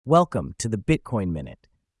Welcome to the Bitcoin Minute.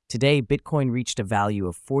 Today, Bitcoin reached a value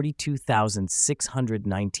of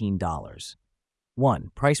 $42,619.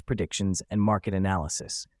 1. Price predictions and market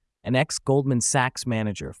analysis. An ex-Goldman Sachs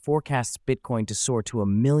manager forecasts Bitcoin to soar to $1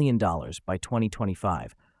 million by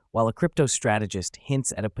 2025, while a crypto strategist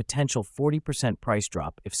hints at a potential 40% price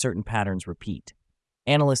drop if certain patterns repeat.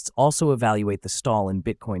 Analysts also evaluate the stall in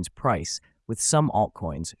Bitcoin's price, with some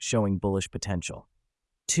altcoins showing bullish potential.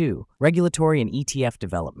 2. Regulatory and ETF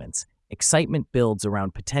developments. Excitement builds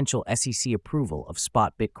around potential SEC approval of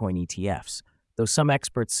spot Bitcoin ETFs, though some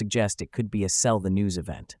experts suggest it could be a sell the news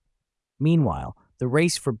event. Meanwhile, the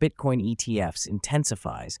race for Bitcoin ETFs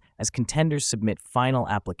intensifies as contenders submit final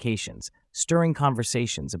applications, stirring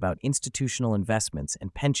conversations about institutional investments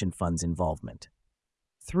and pension funds' involvement.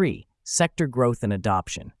 3. Sector growth and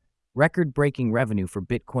adoption. Record-breaking revenue for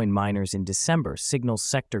Bitcoin miners in December signals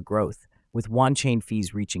sector growth, with on-chain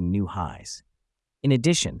fees reaching new highs. In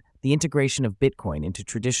addition, the integration of Bitcoin into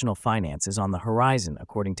traditional finance is on the horizon,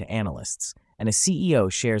 according to analysts, and a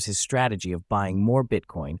CEO shares his strategy of buying more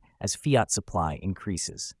Bitcoin as fiat supply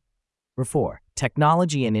increases. 4.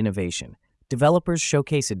 Technology and innovation. Developers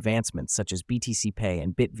showcase advancements such as BTC Pay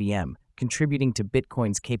and BitVM, contributing to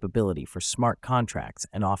Bitcoin's capability for smart contracts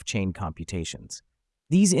and off-chain computations.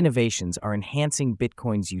 These innovations are enhancing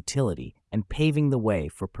Bitcoin's utility and paving the way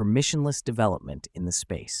for permissionless development in the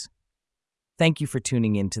space. Thank you for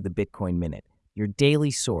tuning in to the Bitcoin Minute, your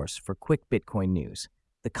daily source for quick Bitcoin news.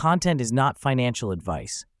 The content is not financial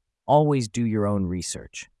advice. Always do your own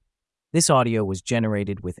research. This audio was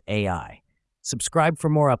generated with AI. Subscribe for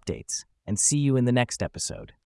more updates, and see you in the next episode.